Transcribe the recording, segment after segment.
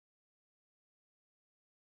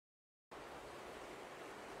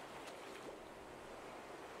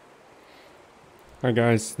Hi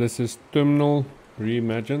guys, this is Terminal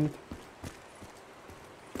Reimagined.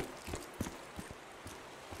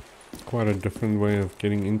 Quite a different way of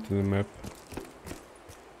getting into the map.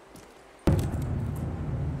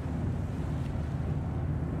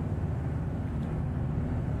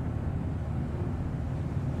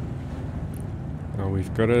 Now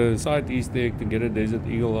we've got a side Easter egg to get a Desert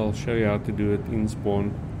Eagle. I'll show you how to do it in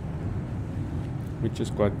spawn, which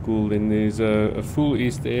is quite cool. Then there's a full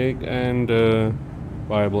Easter egg and a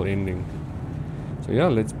viable ending. So yeah,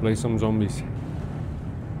 let's play some zombies.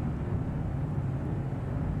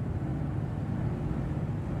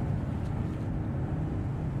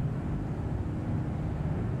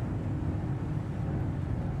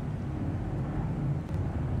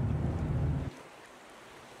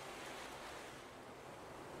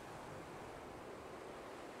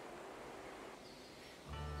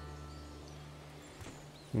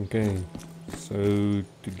 Okay, so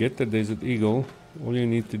to get the Desert Eagle, all you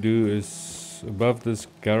need to do is above this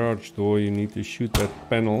garage door you need to shoot that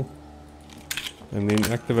panel and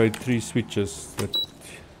then activate 3 switches that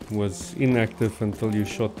was inactive until you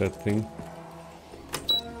shot that thing.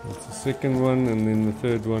 That's the second one, and then the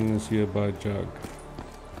third one is here by Jug.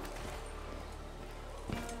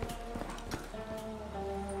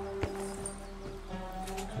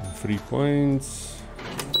 3 points.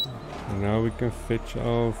 And now we can fetch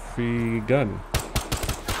our free gun.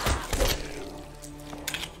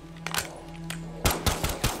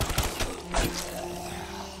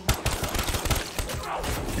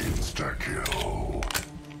 Insta-kill.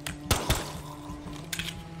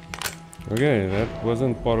 Okay, that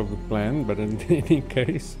wasn't part of the plan, but in any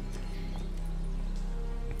case,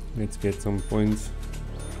 let's get some points.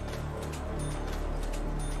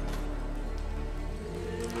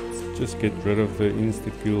 Just get rid of the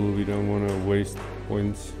insta-kill, we don't want to waste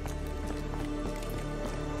points.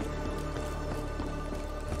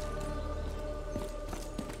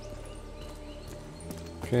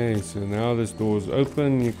 Okay, so now this door is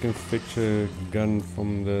open, you can fetch a gun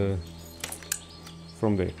from there.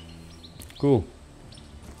 Cool.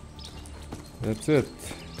 That's it.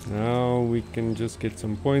 Now we can just get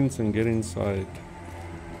some points and get inside.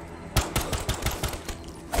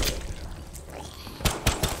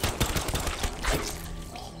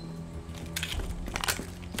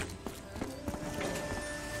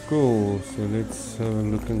 Cool, so let's have a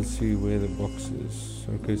look and see where the box is.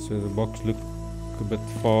 Okay, so the box looked a bit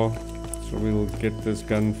far, so we'll get this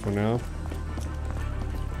gun for now.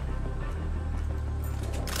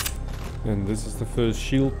 And this is the first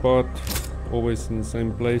shield part, always in the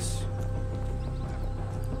same place.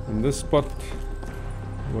 In this spot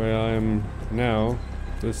where I am now,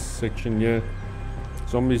 this section here,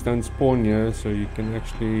 zombies don't spawn here, so you can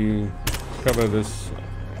actually cover this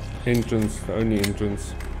entrance, the only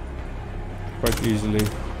entrance, quite easily,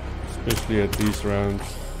 especially at these rounds.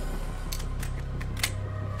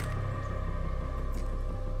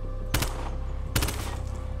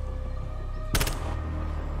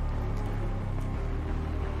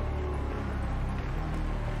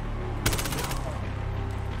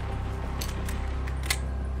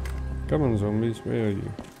 Come on zombies, where are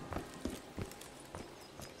you?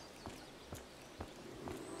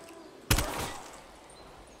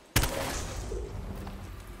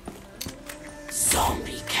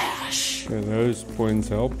 Zombie cash. Okay, those points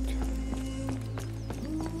helped.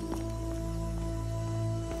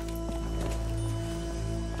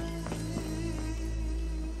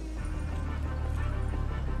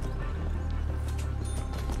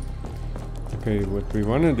 Okay, what we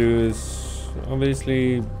want to do is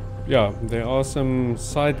obviously, yeah, there are some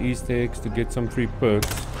side Easter eggs to get some free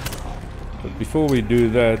perks. But before we do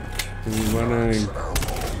that, we want to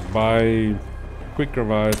buy quick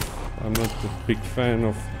revive. I'm not a big fan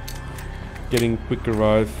of getting quick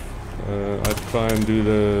revive. I try and do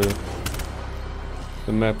the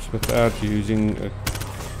maps without using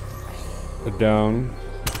a down.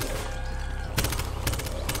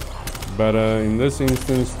 But in this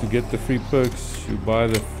instance, to get the free perks, you buy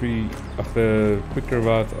the quick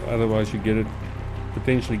revive. Otherwise, you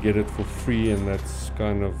potentially get it for free, and that's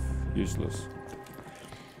kind of useless.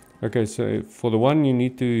 Okay, so for the one, you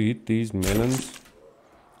need to hit these melons.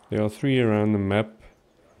 There are 3 around the map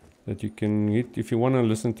that you can hit. If you want to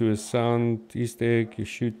listen to a sound Easter egg, you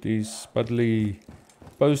shoot these spuddly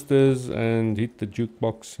posters and hit the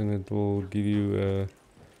jukebox, and it will give you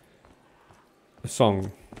a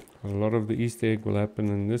song. A lot of the Easter egg will happen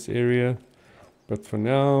in this area, but for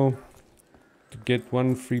now, to get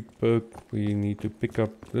 1 free perk, we need to pick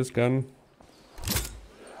up this gun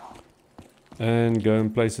and go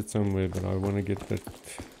and place it somewhere, but I want to get that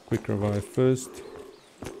quick revive first.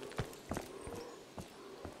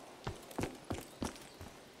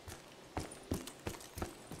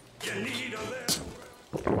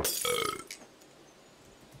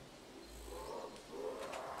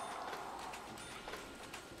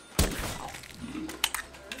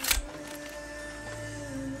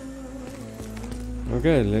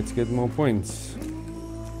 Okay, let's get more points.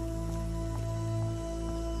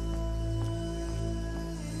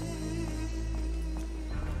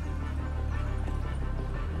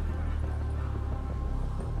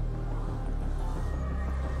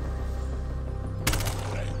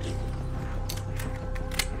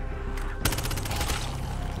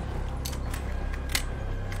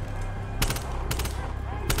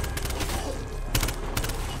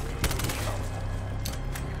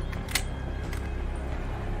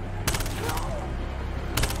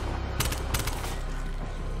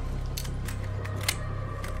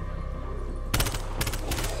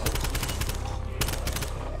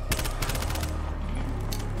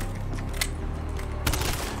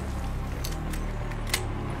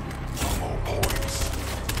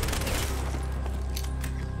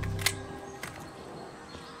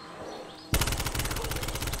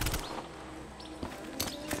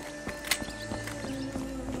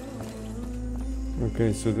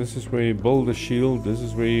 Okay, so this is where you build a shield. This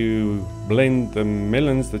is where you blend the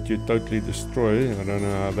melons that you totally destroy. I don't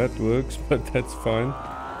know how that works, but that's fine.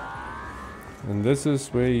 And this is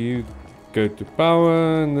where you go to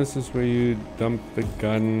power, and this is where you dump the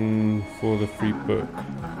gun for the free perk.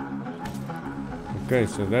 Okay,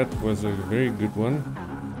 so that was a very good one.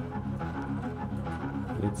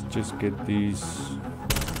 Let's just get these.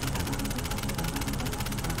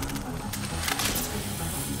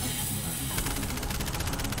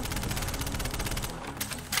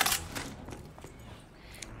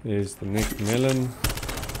 There's the next melon.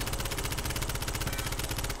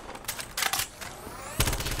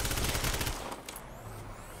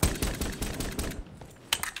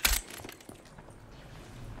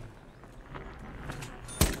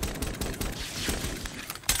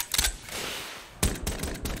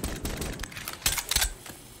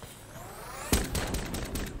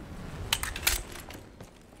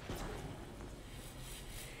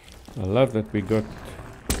 I love that we got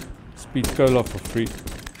speed cola for free.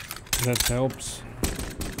 That helps.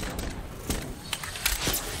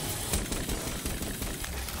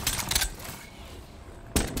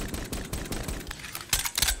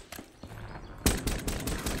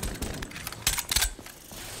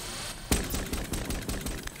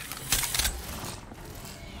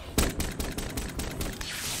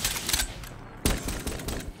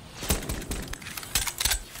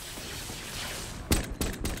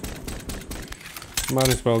 Might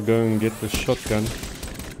as well go and get the shotgun,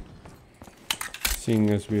 seeing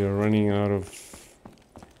as we are running out of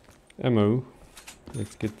ammo.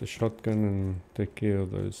 Let's get the shotgun and take care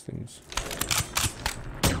of those things.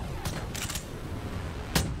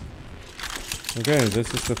 Okay,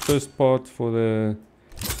 this is the first part for the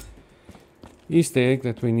Easter egg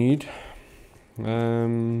that we need.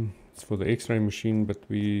 It's for the X-ray machine, but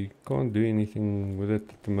we can't do anything with it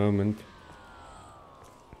at the moment.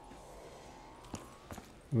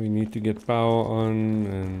 We need to get power on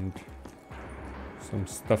and some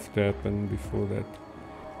stuff to happen before that.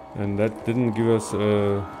 And that didn't give us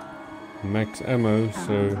max ammo,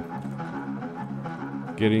 so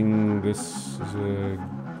getting this is a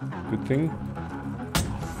good thing.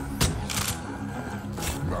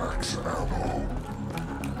 Max ammo.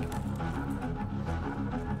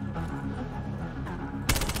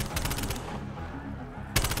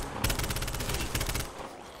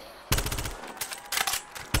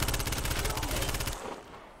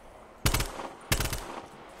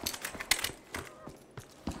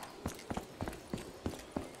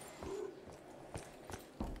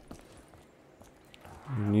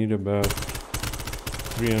 Need about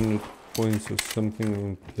 300 points or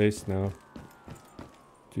something less now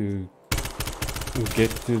to get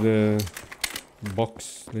to the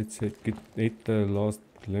box. Let's say get the last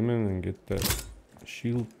lemon and get the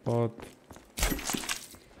shield part.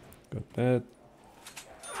 Got that.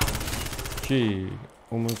 Gee,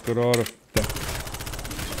 almost got out of that.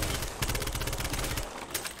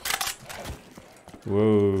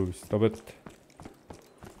 Whoa, stop it.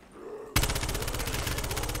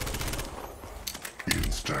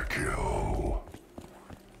 Insta-kill.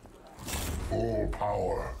 Full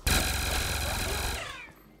power.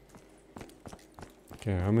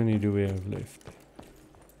 Okay, how many do we have left?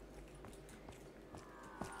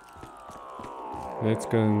 Let's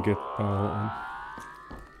go and get power on.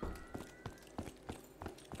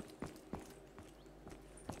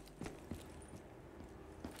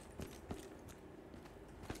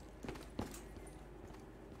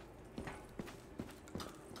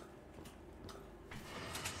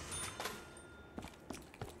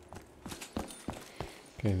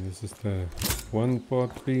 Okay, this is the one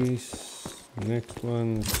part piece. Next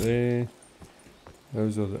one is there.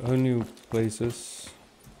 Those are the only places.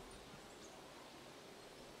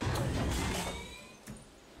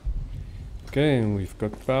 Okay, and we've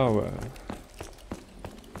got power.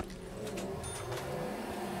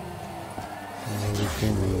 Now we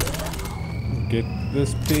can get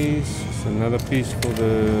this piece. It's another piece for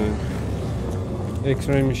the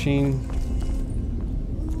X-ray machine.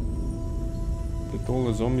 Did all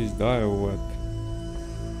the zombies die or what?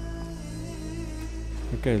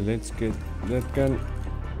 Okay, let's get that gun.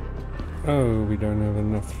 Oh, we don't have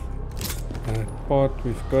enough. That part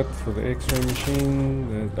we've got for the X-ray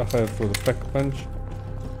machine, for the pack punch.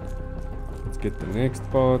 Let's get the next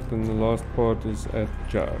part, and the last part is at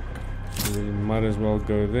Jug. So we might as well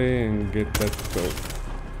go there and get that built.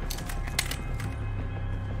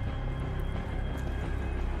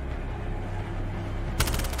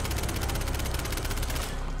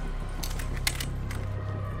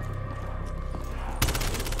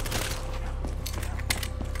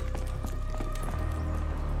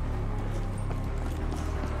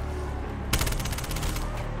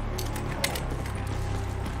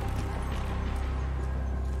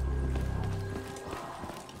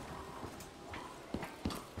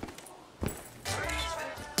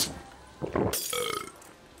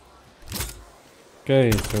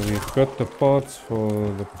 Okay, so we've got the parts for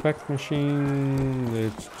the pack machine.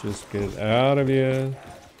 Let's just get out of here.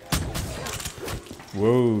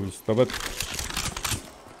 Whoa, stop it.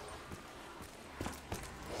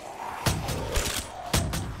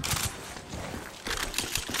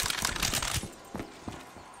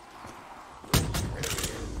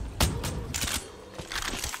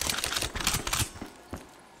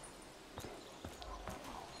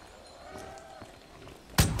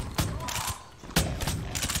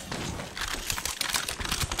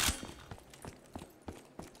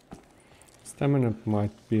 Stamina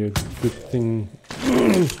might be a good thing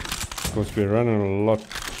because we're running a lot.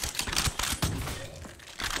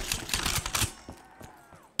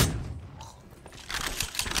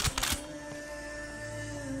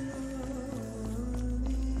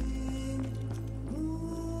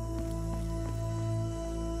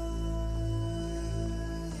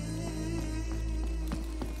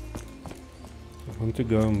 I want to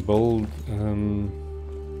go and build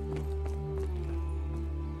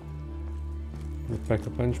the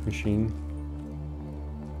pack-a-punch machine,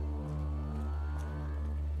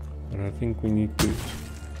 but I think we need to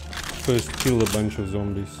first kill a bunch of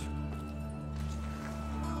zombies.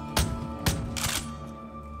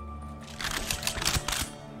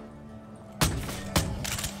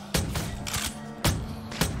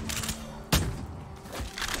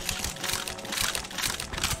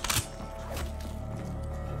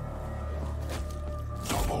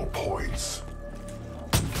 Double points.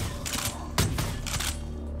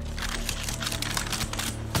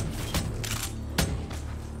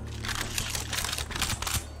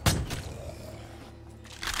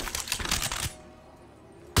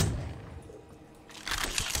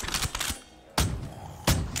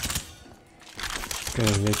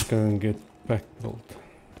 Okay, let's go and get pack built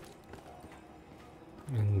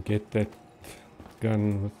and get that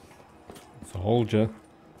gun with it's a holder.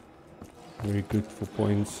 Very good for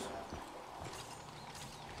points.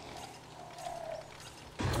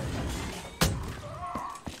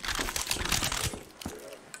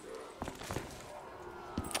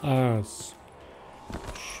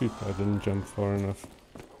 Shoot, I didn't jump far enough.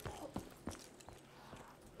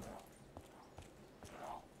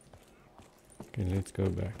 Okay, let's go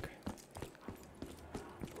back.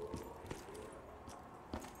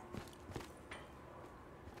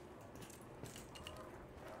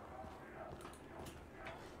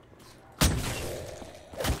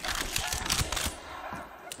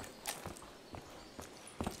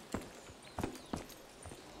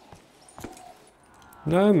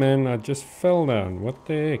 No man, I just fell down. What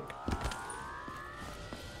the heck?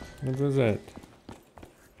 What was that?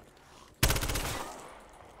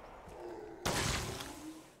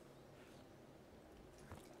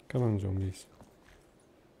 Come on, zombies.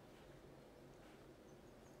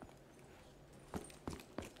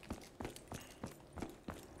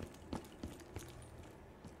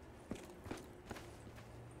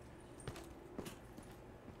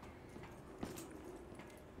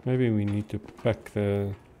 Maybe we need to pack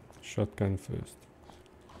the shotgun first.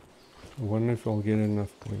 I wonder if I'll get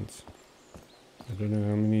enough points. I don't know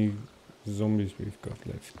how many zombies we've got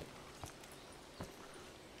left.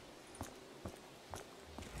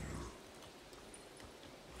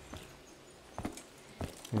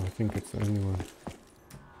 Oh, I think it's the only one.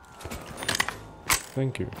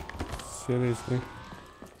 Thank you. Seriously?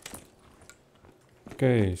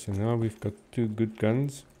 Okay, so now we've got 2 good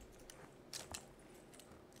guns.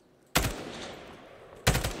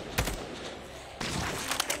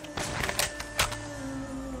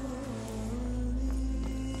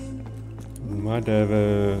 Might have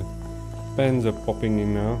a Panzer popping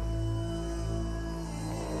in now.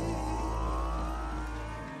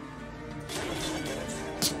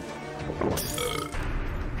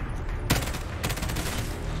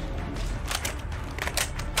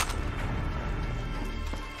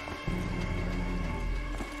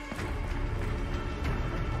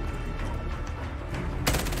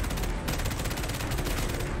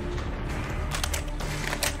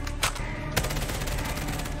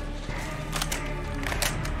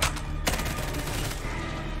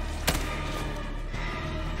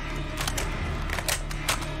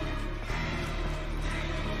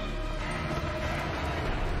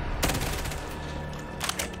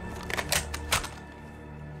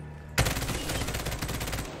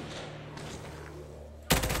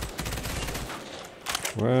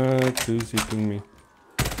 What? Who's hitting me?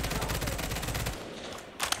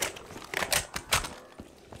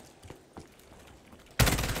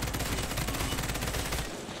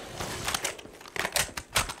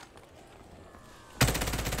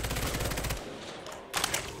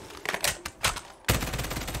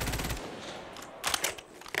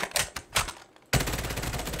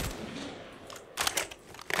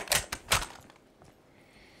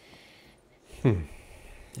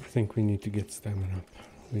 I think we need to get stamina up.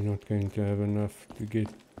 We're not going to have enough to get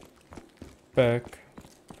back.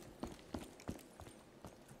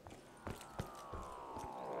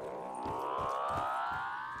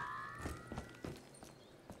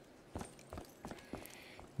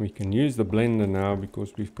 We can use the blender now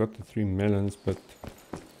because we've got the 3 melons, but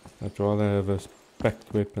I'd rather have a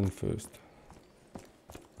packed weapon first.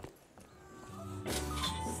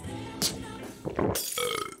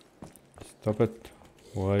 Stop it.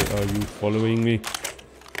 Why are you following me?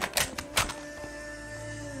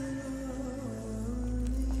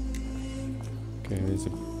 Okay, there's a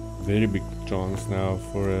very big chance now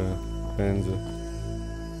for a Panzer.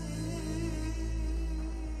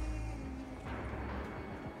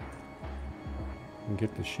 And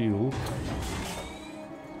get the shield.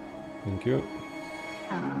 Thank you.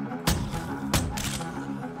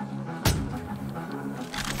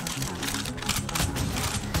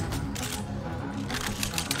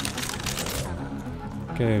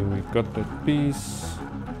 Okay, we got that piece.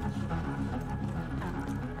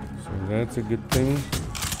 So that's a good thing.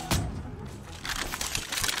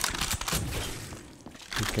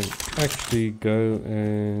 We can actually go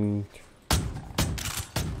and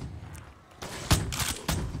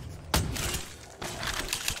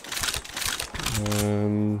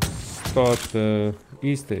start the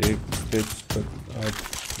Easter egg steps, but I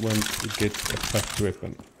want to get a packed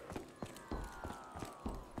weapon.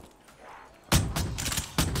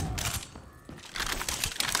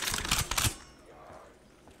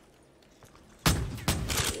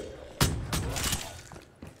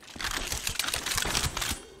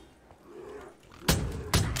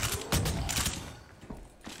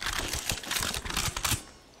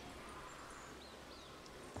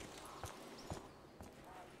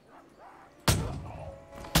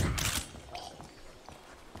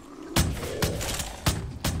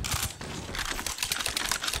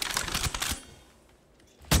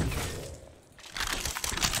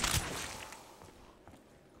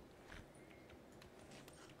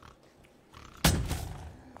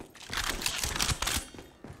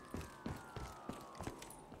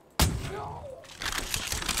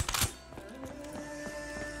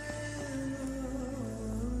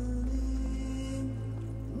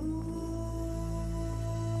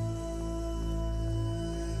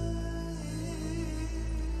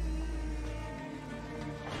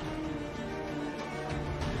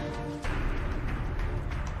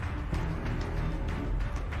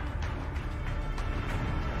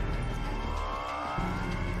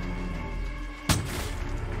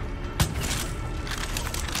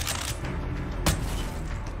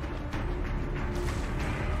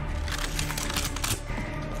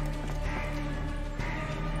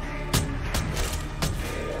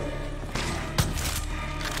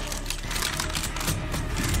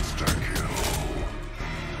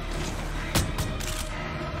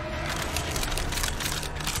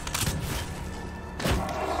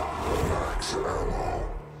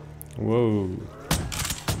 Whoa.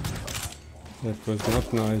 That was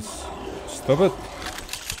not nice. Stop it.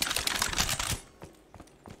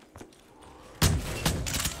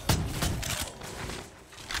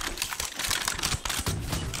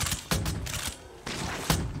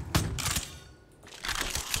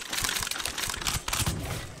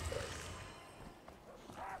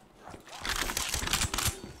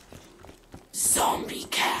 Zombie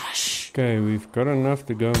cash. Okay, we've got enough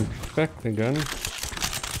to go and pack the gun.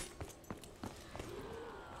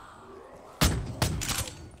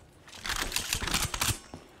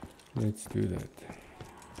 Let's do that.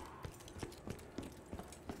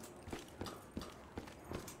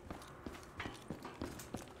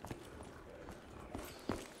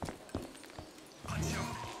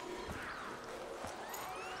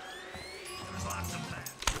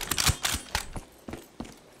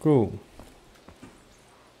 Cool.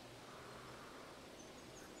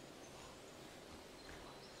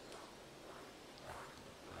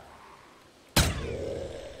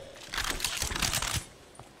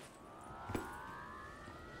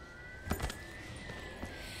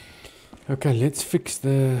 Okay, let's fix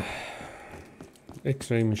the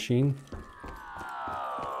X-ray machine.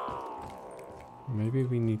 Maybe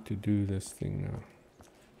we need to do this thing now.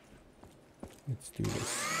 Let's do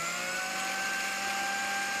this.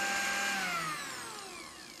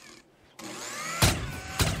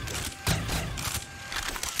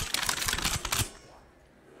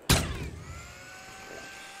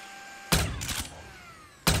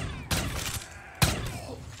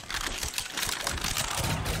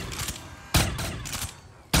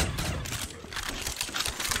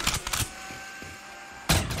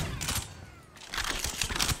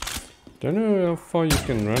 Don't know how far you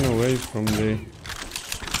can run away from there,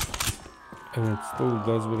 and it still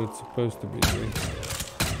does what it's supposed to be doing.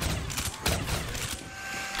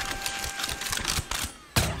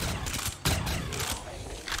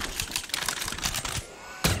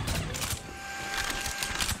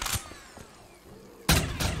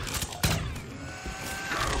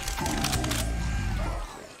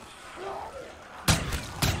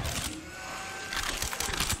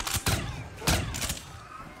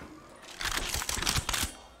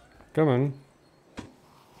 Come on.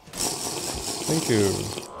 Thank you.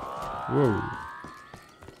 Whoa.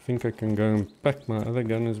 I think I can go and pack my other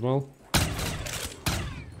gun as well.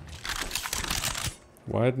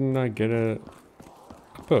 Why didn't I get a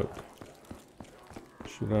perk?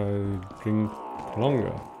 Should I drink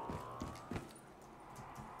longer?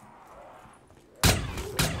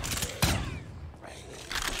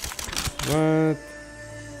 What?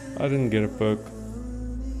 I didn't get a perk.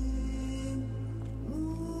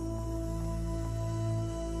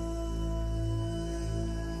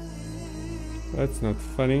 That's not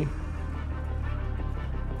funny.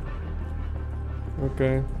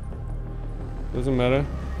 Okay. Doesn't matter.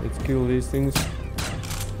 Let's kill these things.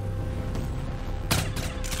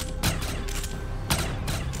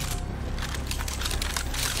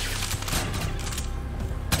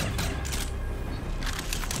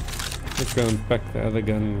 Let's go and pack the other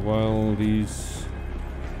gun while these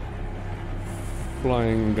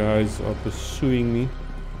flying guys are pursuing me.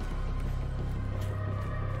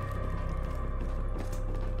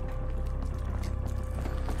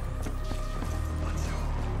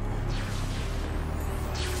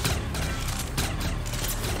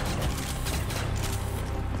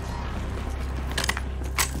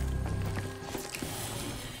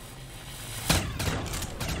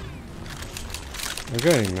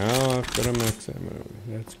 Okay, now I've got a max ammo.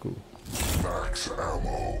 That's cool. Max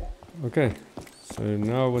ammo. Okay, so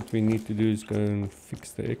now what we need to do is go and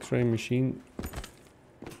fix the X-ray machine.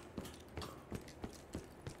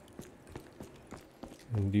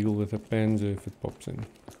 And deal with the Panzer if it pops in.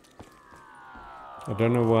 I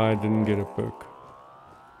don't know why I didn't get a perk.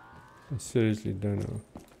 I seriously don't know.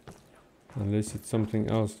 Unless it's something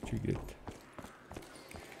else that you get.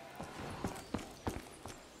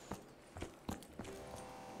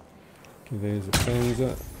 There's a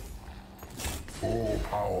Panzer. Full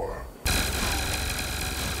power.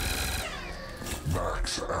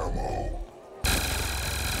 Max ammo.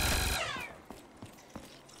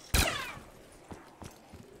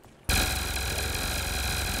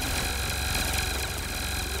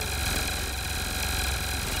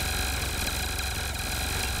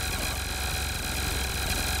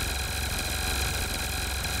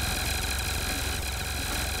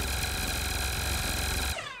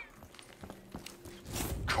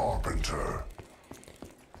 Carpenter.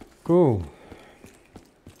 Cool.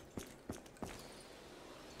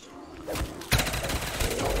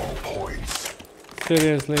 Double points.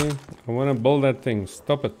 Seriously? I want to build that thing.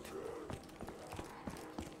 Stop it.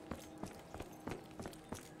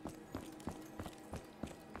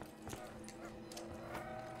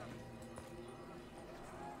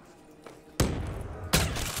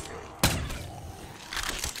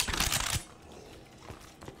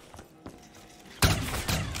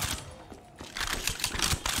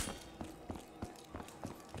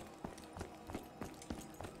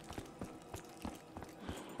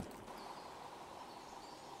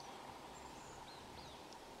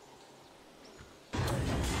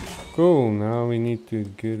 Cool, now we need to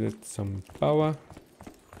give it some power.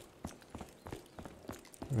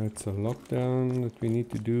 That's a lockdown that we need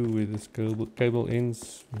to do with this cable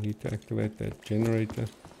ends. We need to activate that generator.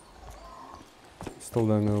 Still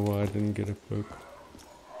don't know why I didn't get a poke.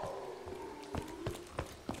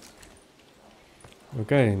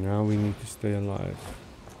 Okay, now we need to stay alive.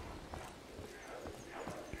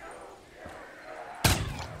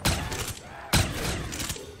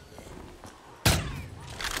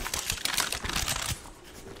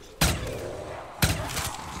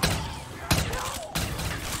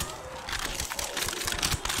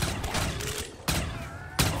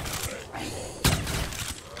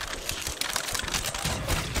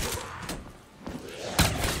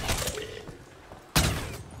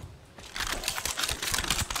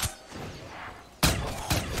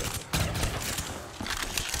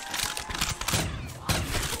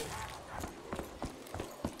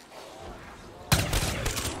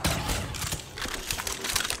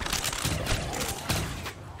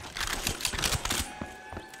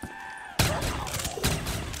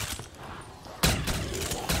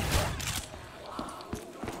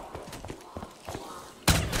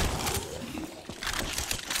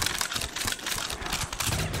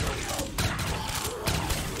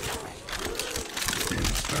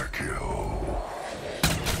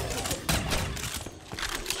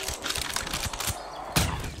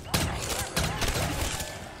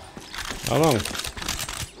 How long?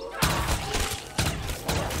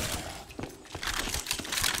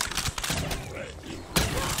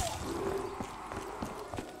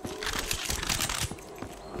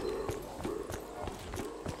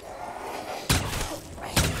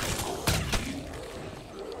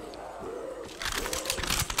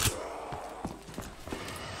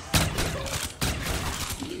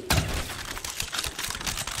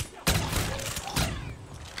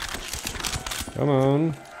 Come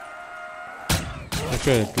on.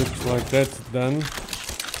 Okay, it looks like that's done.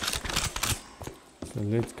 So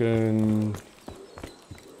let's go and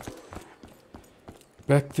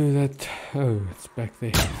back to that. Oh, it's back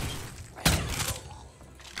there.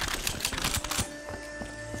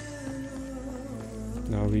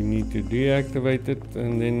 Now we need to deactivate it,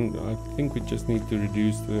 and then I think we just need to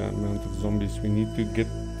reduce the amount of zombies. We need to get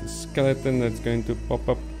the skeleton that's going to pop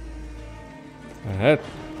up a hat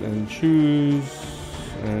and shoes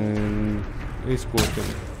and escort them.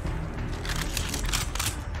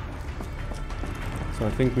 So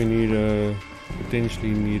I think we need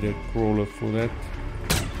potentially need a crawler for that.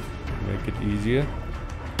 Make it easier.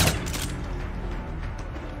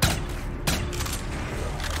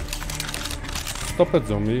 Stop it,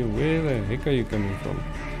 zombie. Where the heck are you coming from?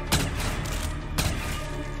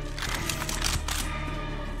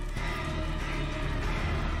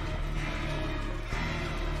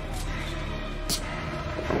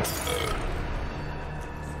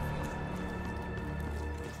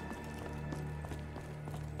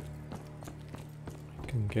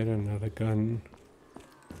 Can get another gun.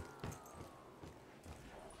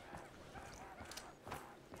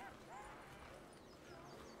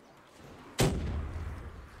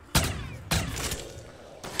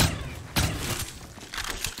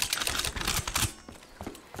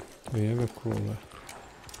 We have a crawler.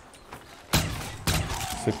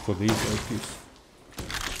 Except for these OPs.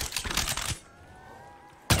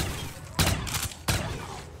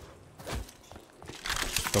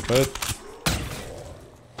 Stop it.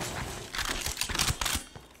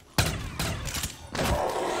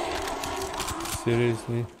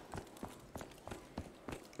 Seriously?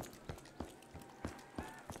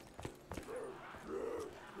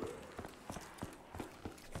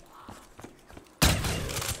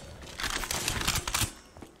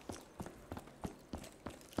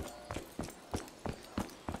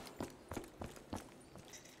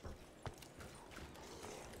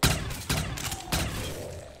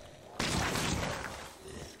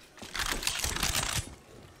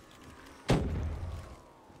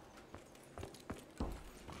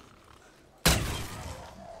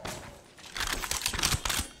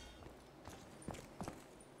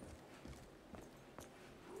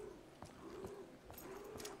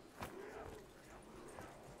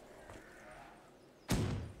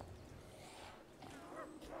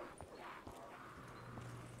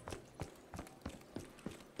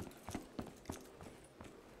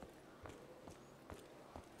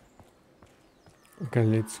 Okay,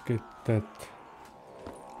 let's get that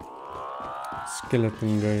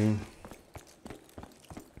skeleton going.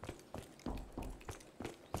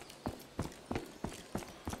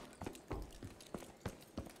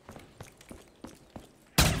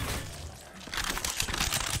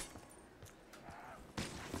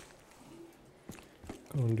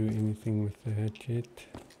 Can't do anything with the hatchet.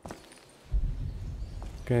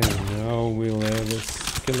 Okay, now we'll have a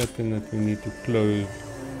skeleton that we need to clothe.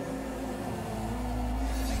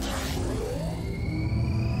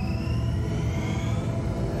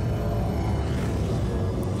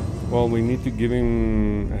 Well, we need to give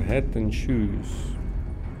him a hat and shoes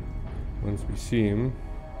once we see him.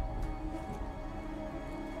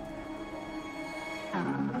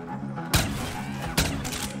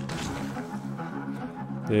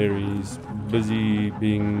 There he's busy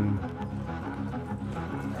being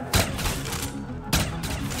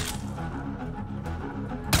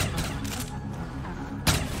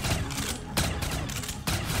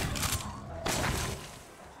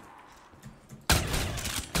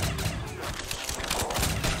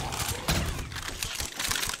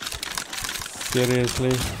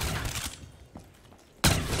seriously,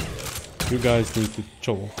 you guys need to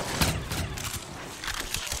chill.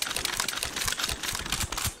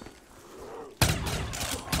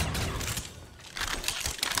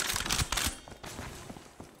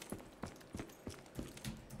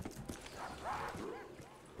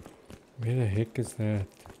 Where the heck is that?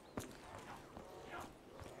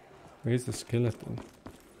 Where's the skeleton?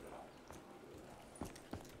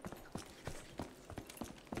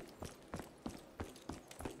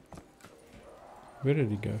 Where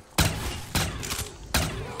did he go?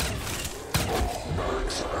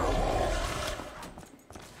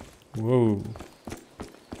 Whoa.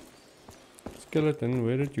 Skeleton,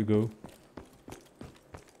 where did you go?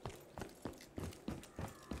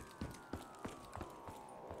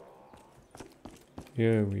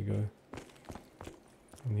 Here we go.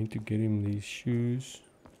 I need to get him these shoes.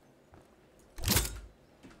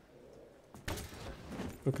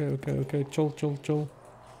 Okay, chill.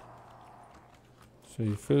 So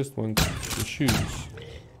you first want the shoes.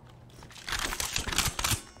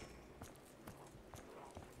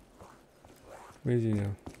 Where is he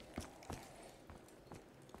now?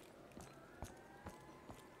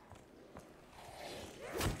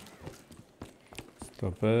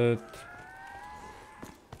 Stop it.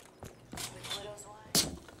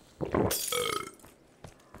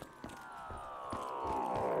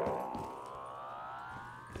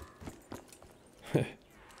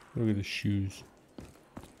 Look at the shoes.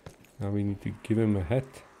 Now we need to give him a hat.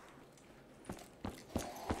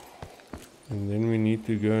 And then we need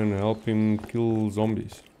to go and help him kill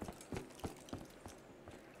zombies.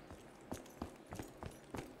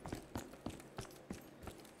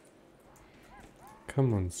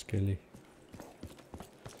 Come on, Skelly.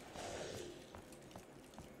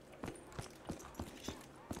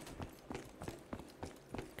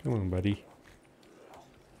 Come on, buddy.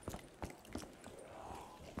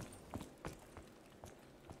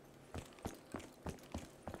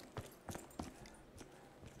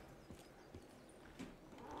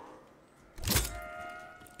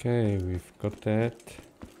 Okay, we've got that.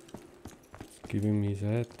 Let's give him his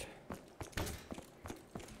hat.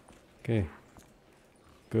 Okay.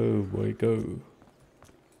 Go, boy, go.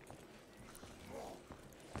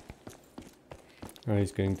 Now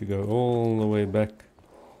he's going to go all the way back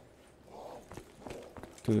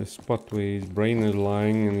to the spot where his brain is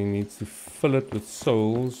lying, and he needs to fill it with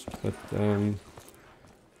souls, but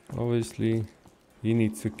obviously he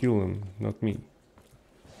needs to kill him, not me.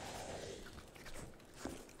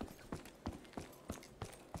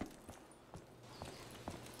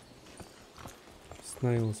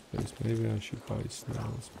 Snail space, maybe I should buy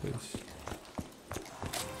snail space.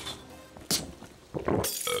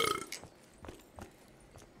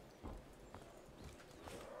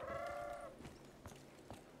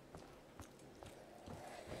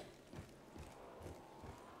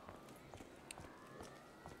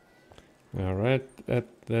 Alright,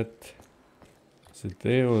 that is it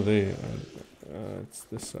there or there? It's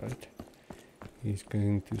this side. He's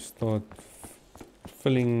going to start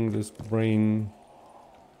filling this brain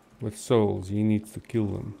with souls. He needs to kill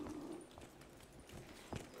them.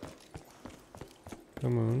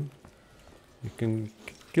 Come on. You can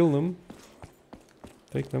kill them.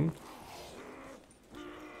 Take them.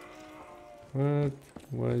 What?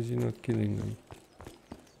 Why is he not killing them?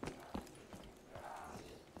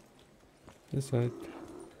 This side.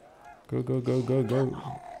 Go, go, go, go, go.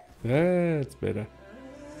 That's better.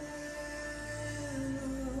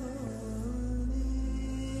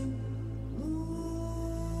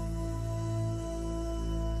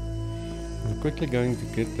 Quickly going to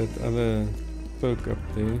get that other perk up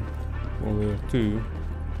there. Well, there are two.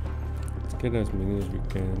 Let's get as many as we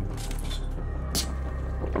can.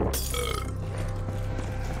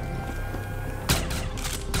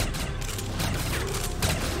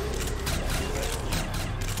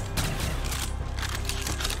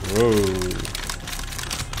 Whoa.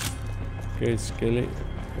 Okay, Skelly.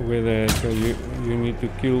 where they, so you need to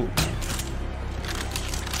kill.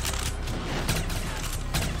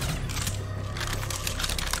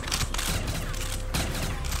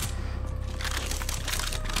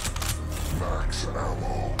 Max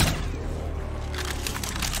ammo.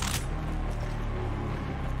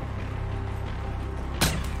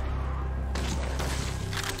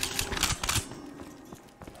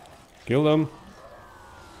 Kill them.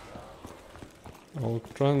 I'll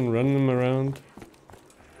try and run them around.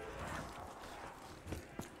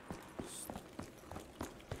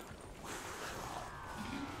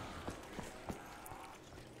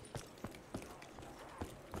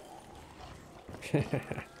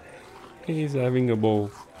 He's having a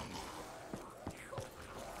ball.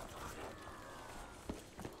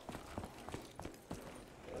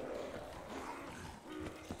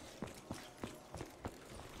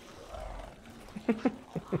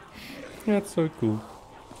 That's so cool.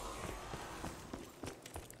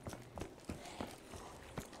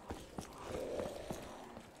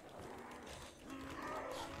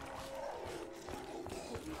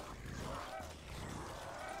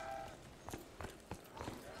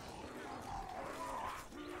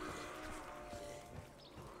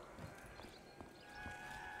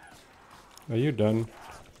 Are you done?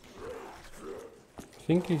 I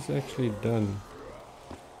think he's actually done.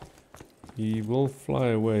 He will fly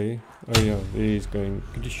away. Oh yeah, there he's going.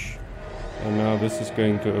 And now this is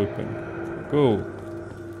going to open. Cool.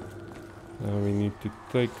 Now we need to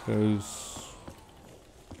take those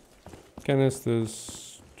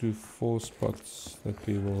canisters to 4 spots that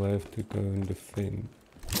we will have to go and defend.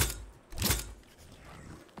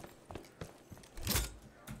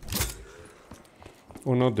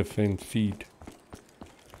 Or not defend, feed.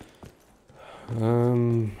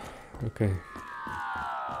 Okay.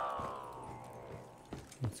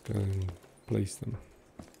 Let's go and place them.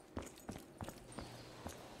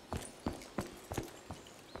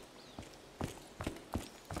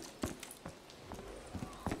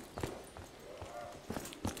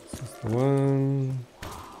 This is the one.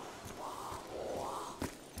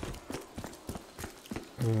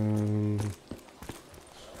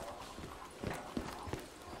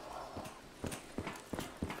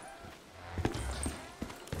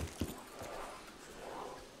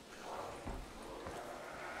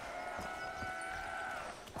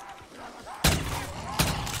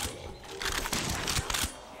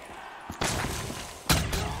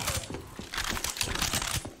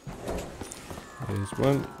 There's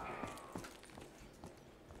one.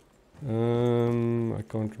 I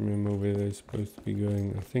can't remember where they're supposed to be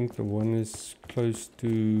going. I think the one is close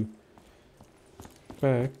to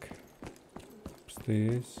back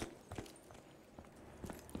upstairs.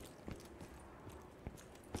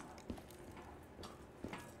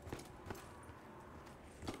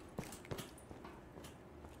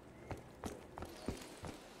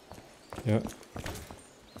 Yeah.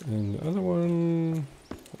 And the other one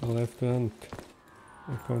I'll have to hunt.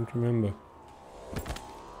 I can't remember.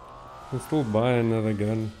 I'll still buy another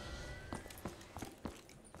gun.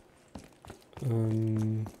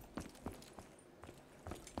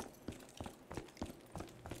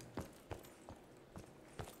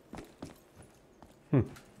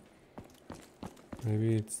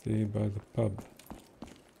 Maybe it's there by the pub.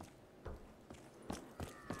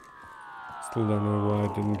 Still don't know why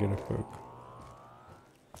I didn't get a perk.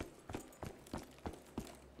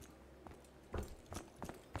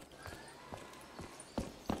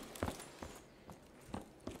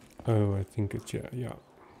 Oh, I think it's yeah.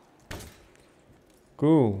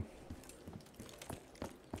 Cool.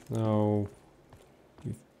 Now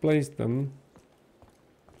we've placed them.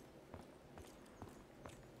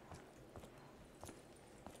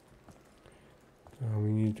 Now we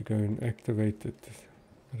need to go and activate it.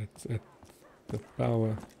 But it's at the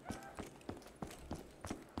power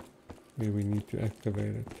where we need to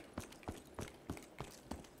activate it.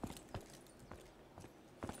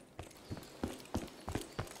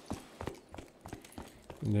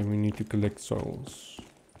 And then we need to collect souls.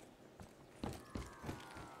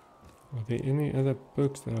 Are there any other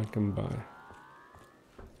perks that I can buy?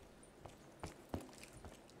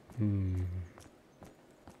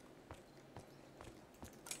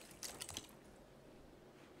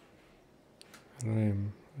 I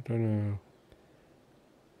don't know.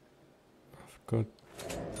 I've got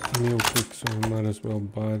meal kits, so I might as well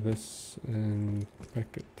buy this and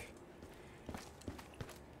pack it.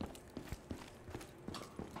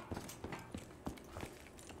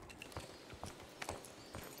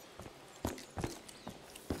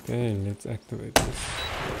 Okay, let's activate this.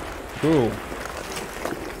 Cool.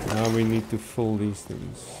 Now we need to fill these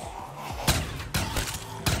things.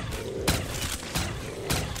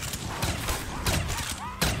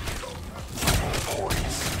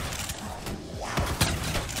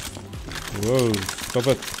 Whoa, stop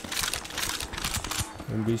it.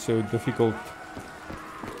 Don't be so difficult.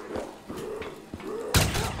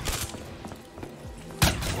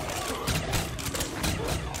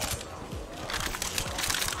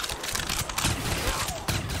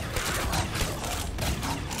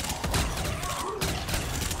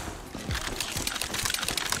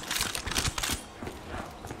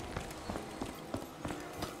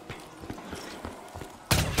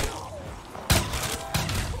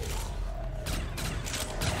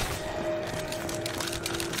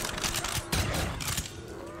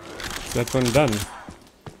 That one done?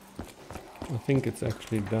 I think it's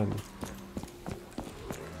actually done.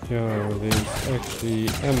 Yeah, there's actually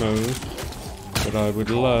ammo that I would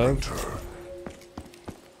love.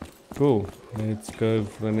 Cool, let's go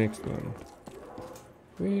for the next one.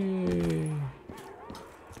 Whee.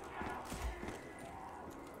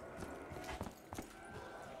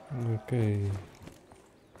 Okay.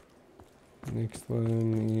 Next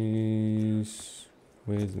one is...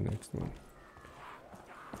 Where's the next one?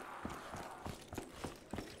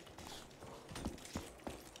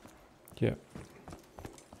 Yeah.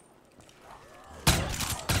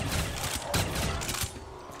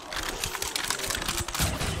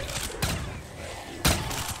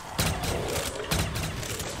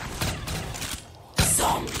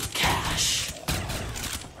 Zombie cash.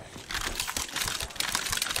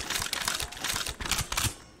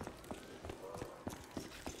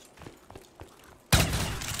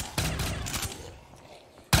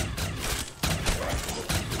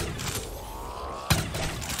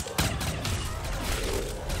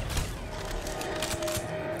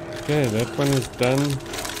 Okay, that one is done. I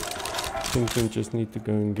think we just need to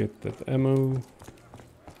go and get that ammo.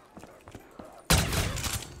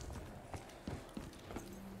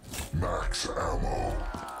 Max ammo.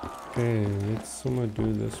 Okay, let's somehow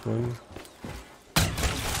do this one.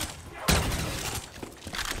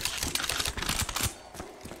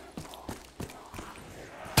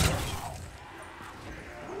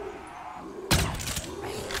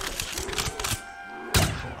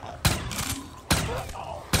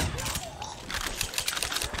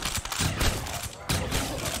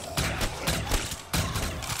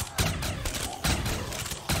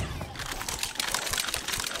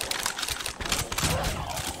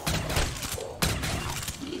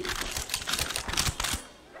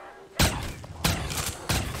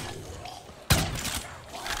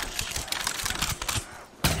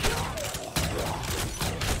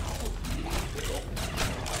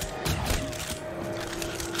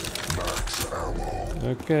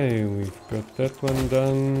 Okay, we've got that one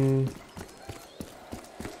done.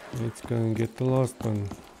 Let's go and get the last one.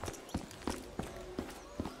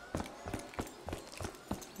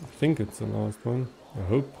 I think it's the last one. I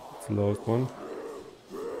hope it's the last one.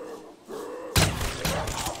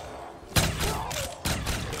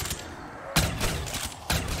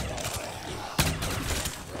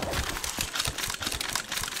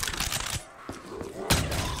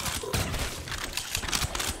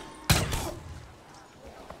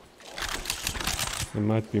 There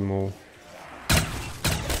might be more.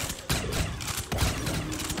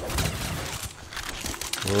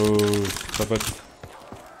 Whoa, stop it.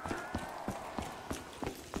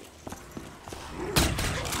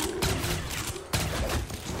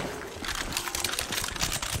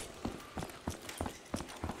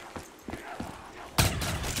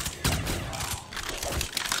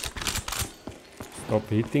 Stop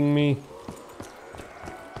hitting me.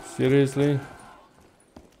 Seriously?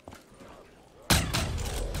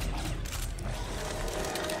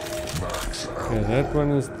 Okay, that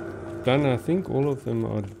one is done. I think all of them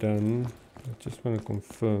are done. I just want to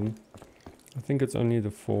confirm. I think it's only the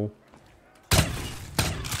 4.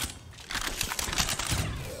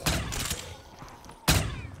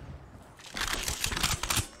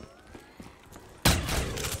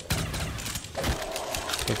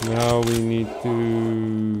 But now we need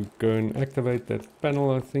to go and activate that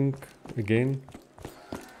panel, I think, again.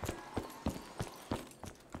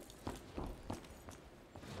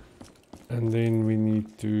 And then we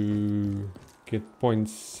need to get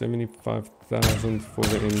points, 75,000 for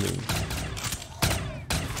the ending.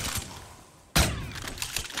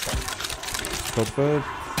 Stop it.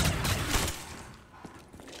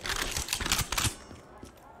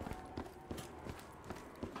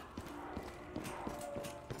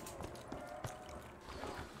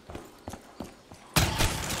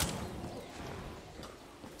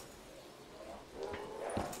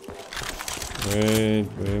 Wait,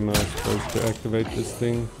 where am I supposed to activate this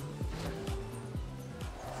thing?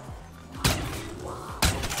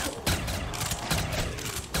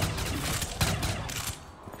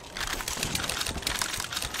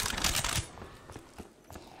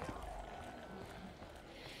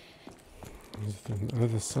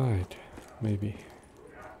 side, maybe.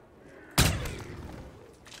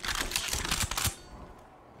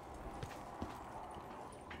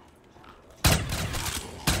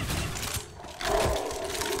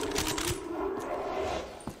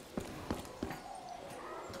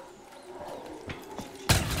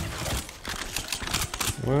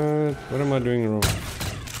 What am I doing wrong?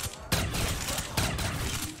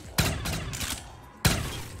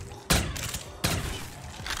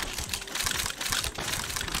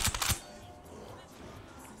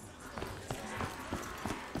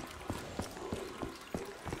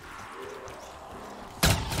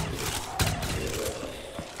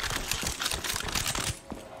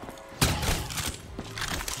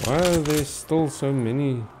 Why are there still so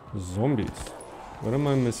many zombies? What am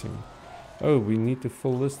I missing? Oh, we need to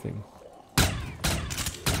fill this thing.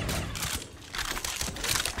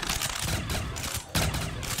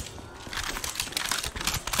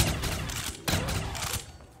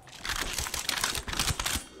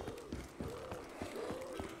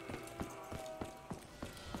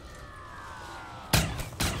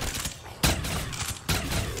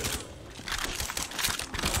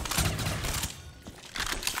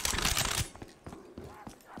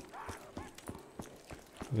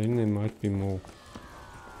 Then there might be more.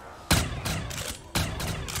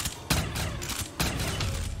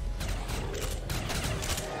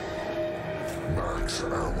 Max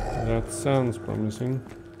ammo. That sounds promising.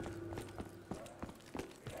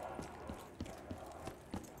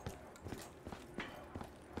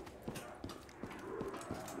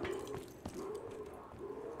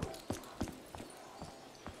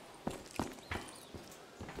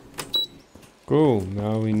 Cool,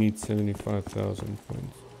 now we need 75,000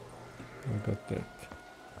 points. I got that.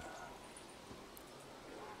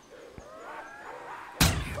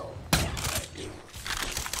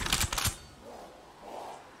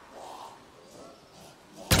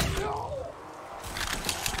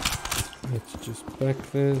 Let's just back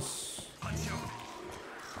this.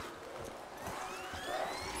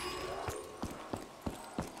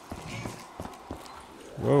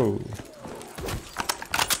 Whoa.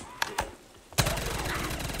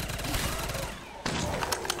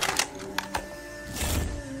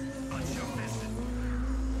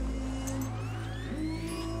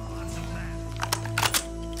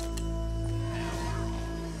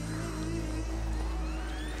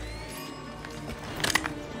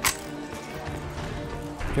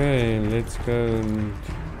 Okay, let's go and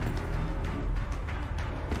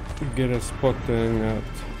get a spot to hang out.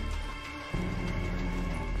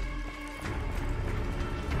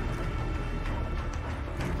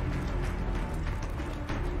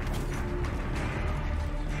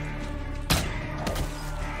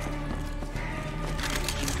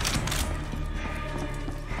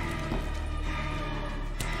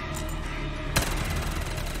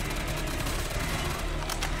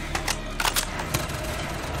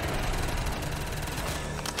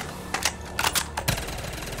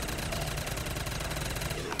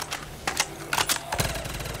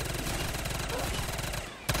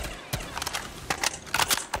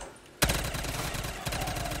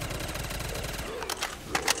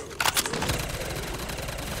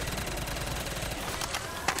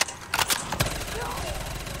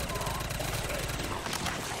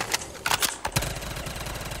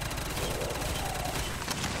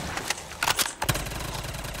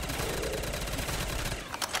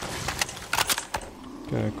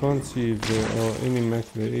 Okay, I can't see if there are any max.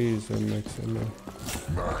 There is a max ammo.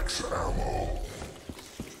 Max ammo.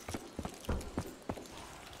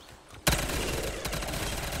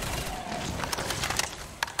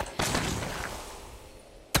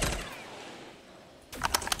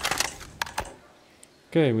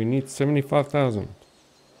 Okay, we need 75,000.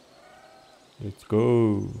 Let's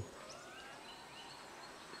go.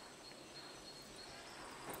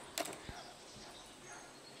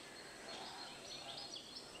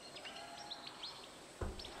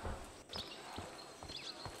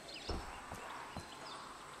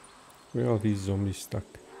 Where are these zombies stuck?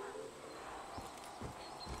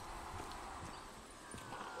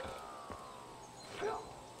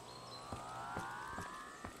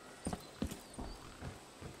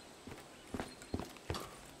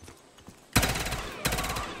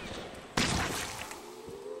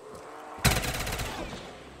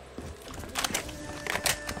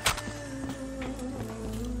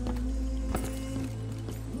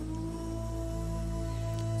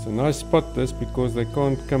 It's a nice spot this because they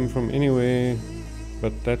can't come from anywhere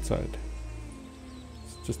but that side.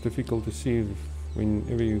 It's just difficult to see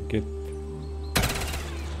whenever you get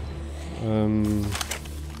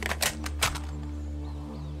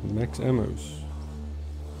max ammos.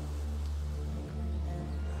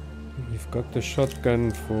 We've got the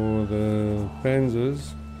shotgun for the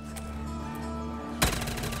panzers.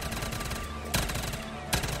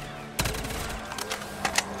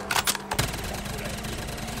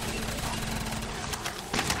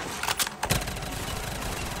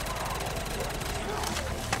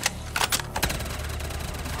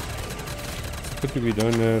 It's a pity we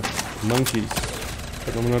don't have monkeys,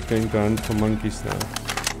 but I'm not going to hunt for monkeys now.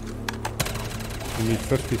 We need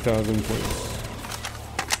 50,000 points.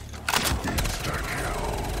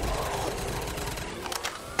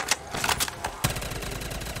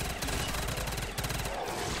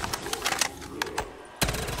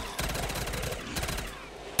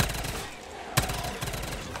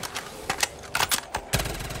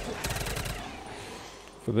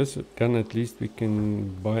 For this gun at least we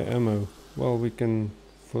can buy ammo. Well, we can,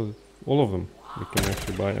 for all of them, we can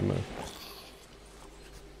actually buy ammo.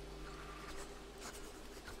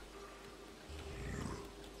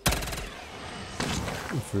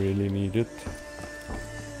 If really need it.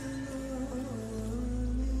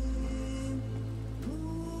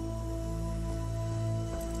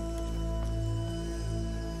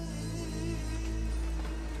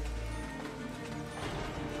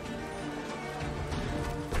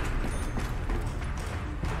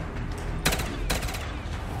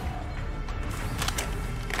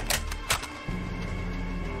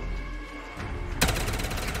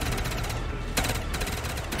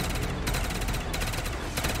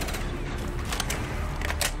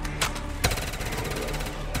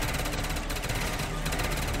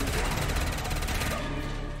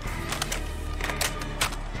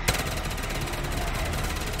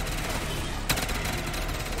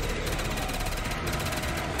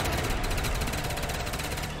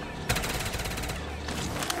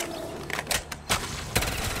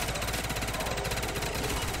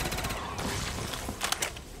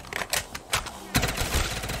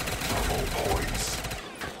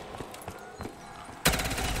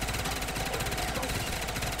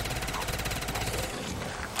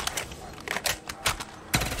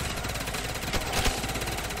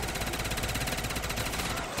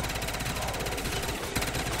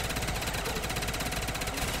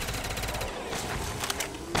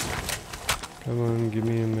 Come on, give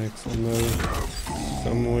me a max ammo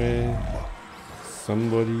somewhere,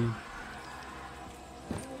 somebody.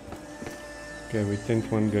 Okay, we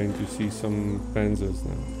think I'm going to see some panzers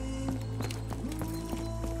now.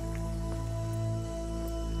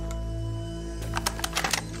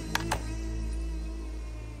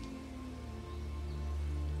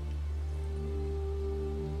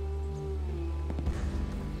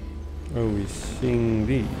 Oh, we're seeing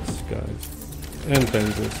these guys and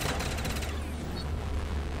panzers.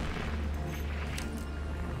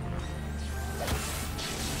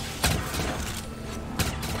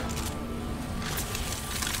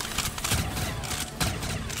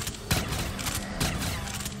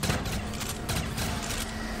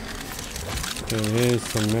 Okay, here's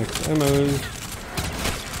some max ammo.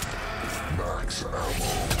 Max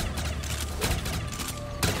ammo.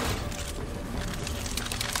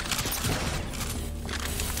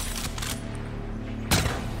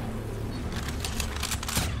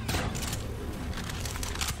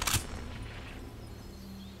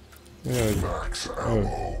 Max ammo.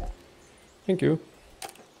 Oh. Thank you.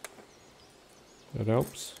 That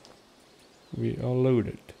helps. We are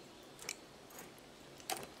loaded.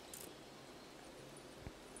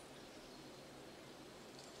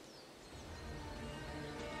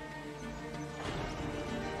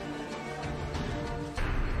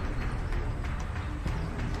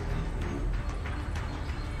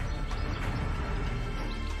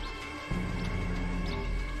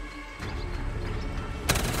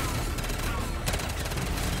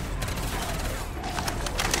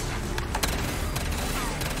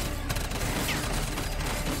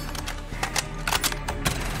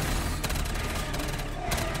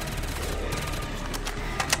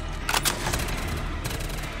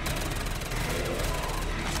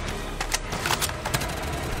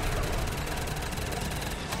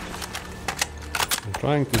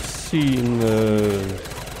 Trying to see in the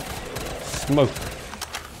smoke.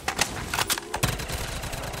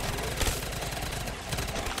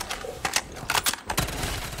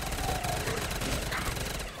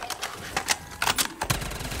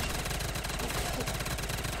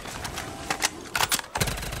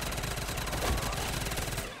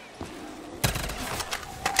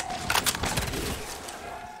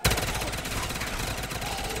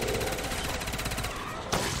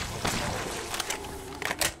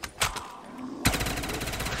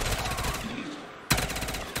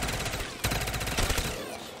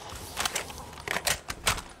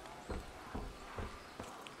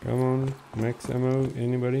 Max ammo,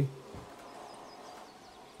 anybody?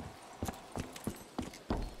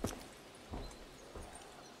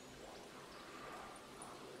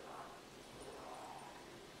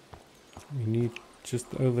 We need just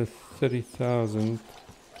over 30,000.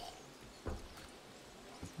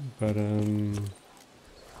 But if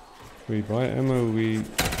we buy ammo, we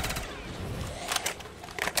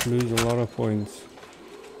lose a lot of points.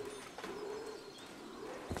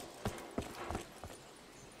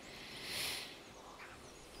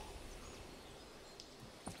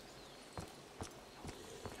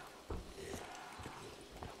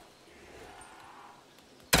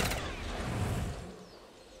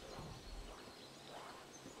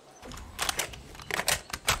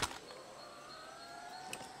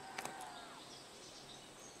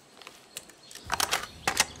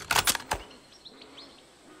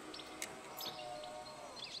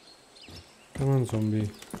 Come on, zombie.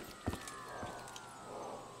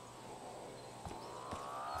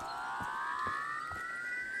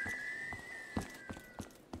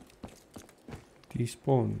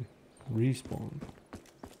 Despawn. Respawn.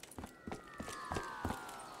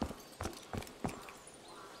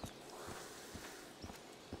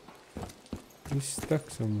 He's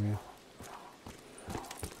stuck somewhere.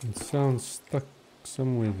 It sounds stuck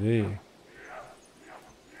somewhere there.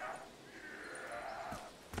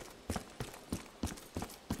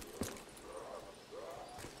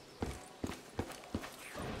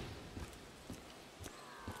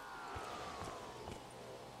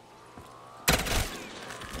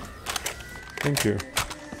 Thank you.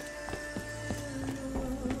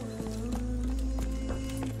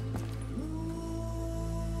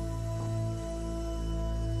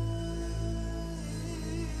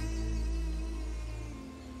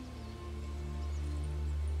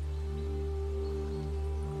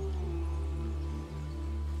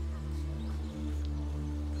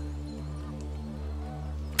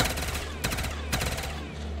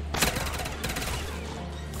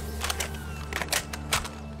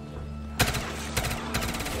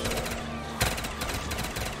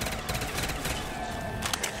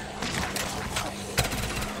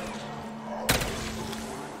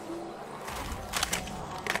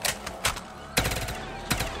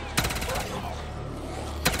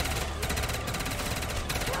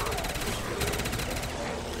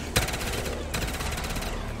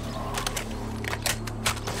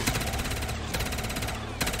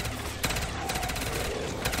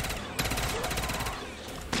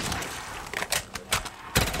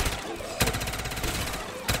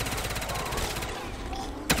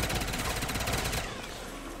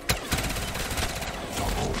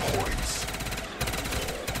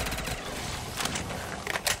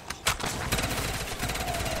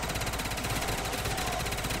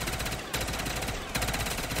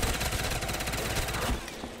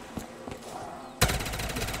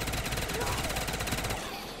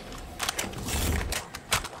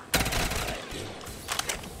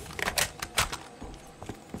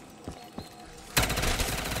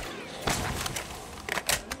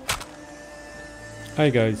 Hi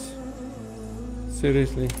guys,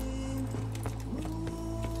 seriously,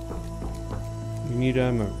 you need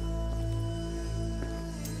ammo.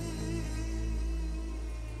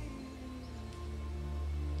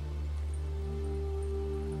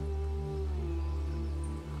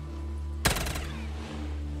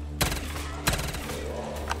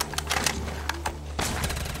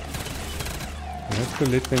 I have to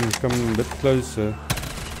let them come a bit closer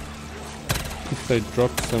if they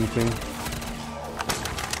drop something.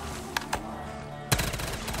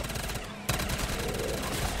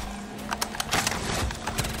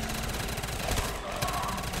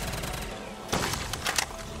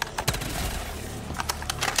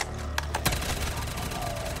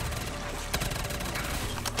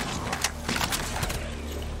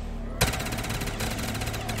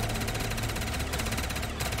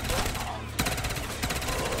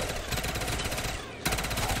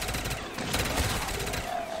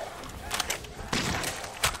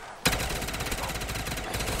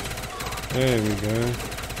 There we go.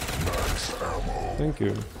 Max ammo. Thank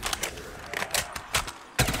you.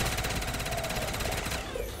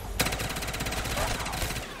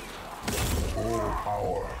 Full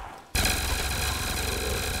power.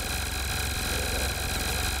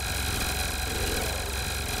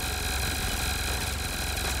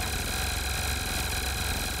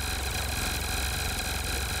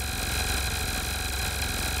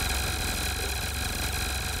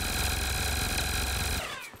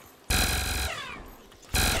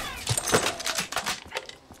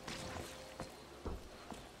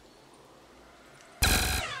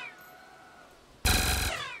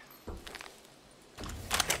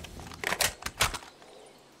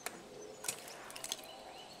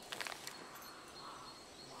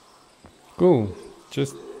 Cool.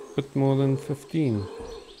 Just a bit more than 15.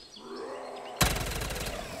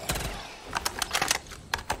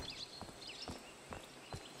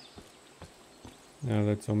 Now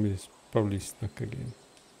that zombie is probably stuck again.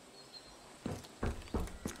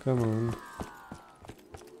 Come on.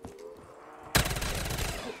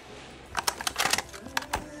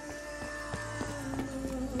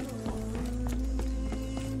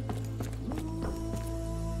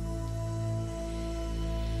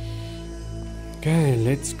 Okay,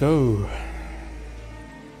 let's go.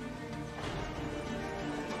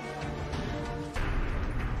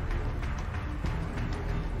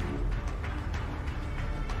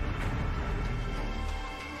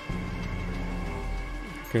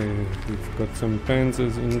 Okay, we've got some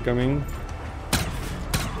panzers incoming.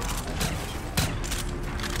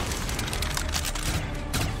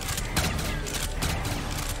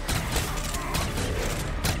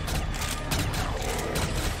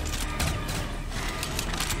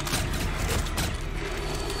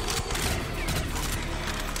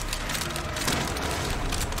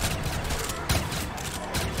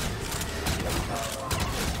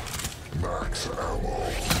 Max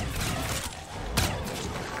ammo.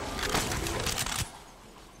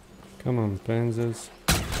 Come on, panzers.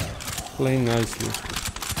 Play nicely.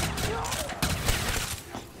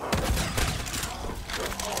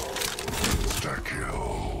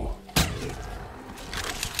 Kill.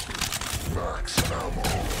 Max ammo.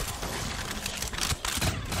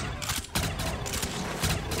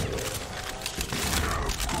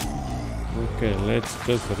 Okay, let's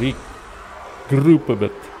just regroup a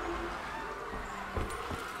bit.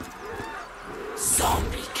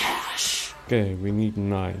 Zombie cash. Okay, we need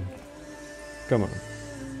 9. Come on,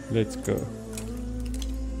 let's go.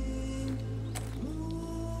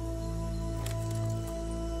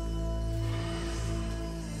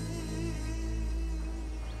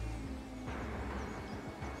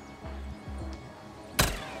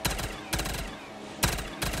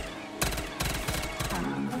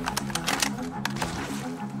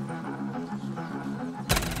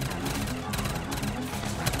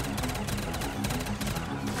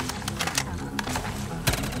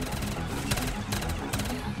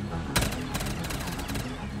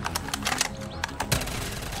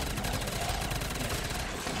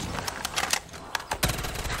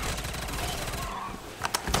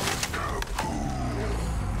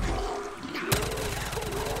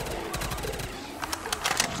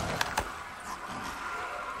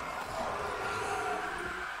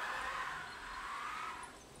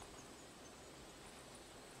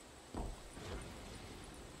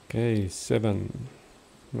 Okay, 7.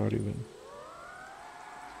 Not even.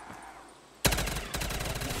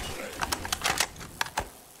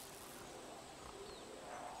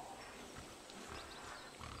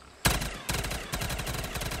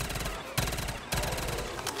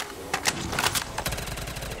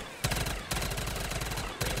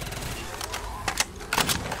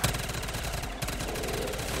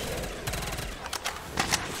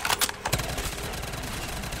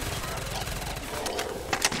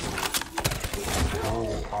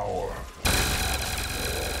 Power.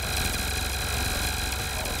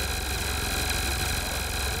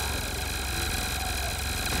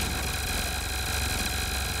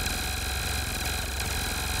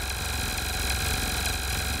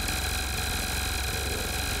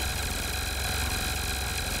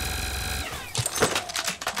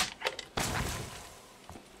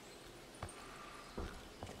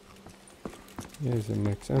 Here's a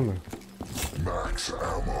max ammo. Max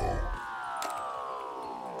ammo.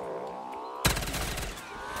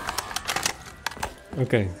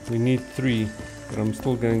 Okay, we need 3, but I'm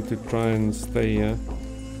still going to try and stay here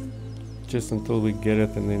just until we get it,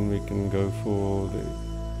 and then we can go for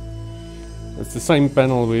the... It's the same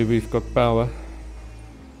panel where we've got power,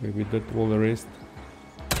 where we did all the rest.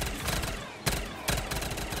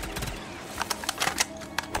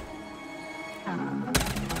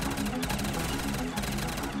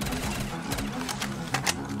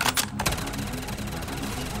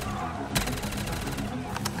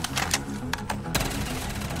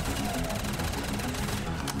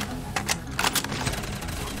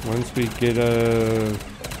 Once we get a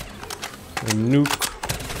nuke,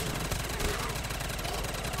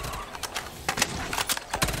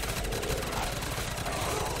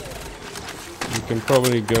 we can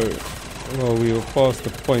probably go. Well, we are past the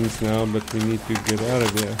points now, but we need to get out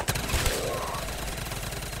of here.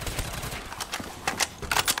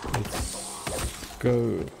 Let's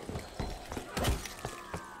go.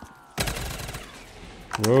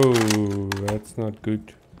 Whoa, that's not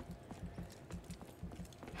good.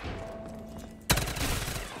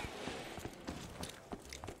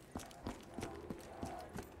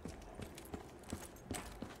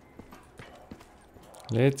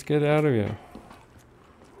 Let's get out of here.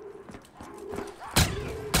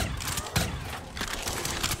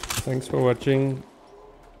 Thanks for watching.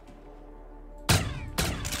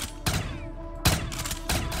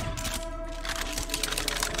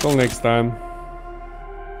 Till next time.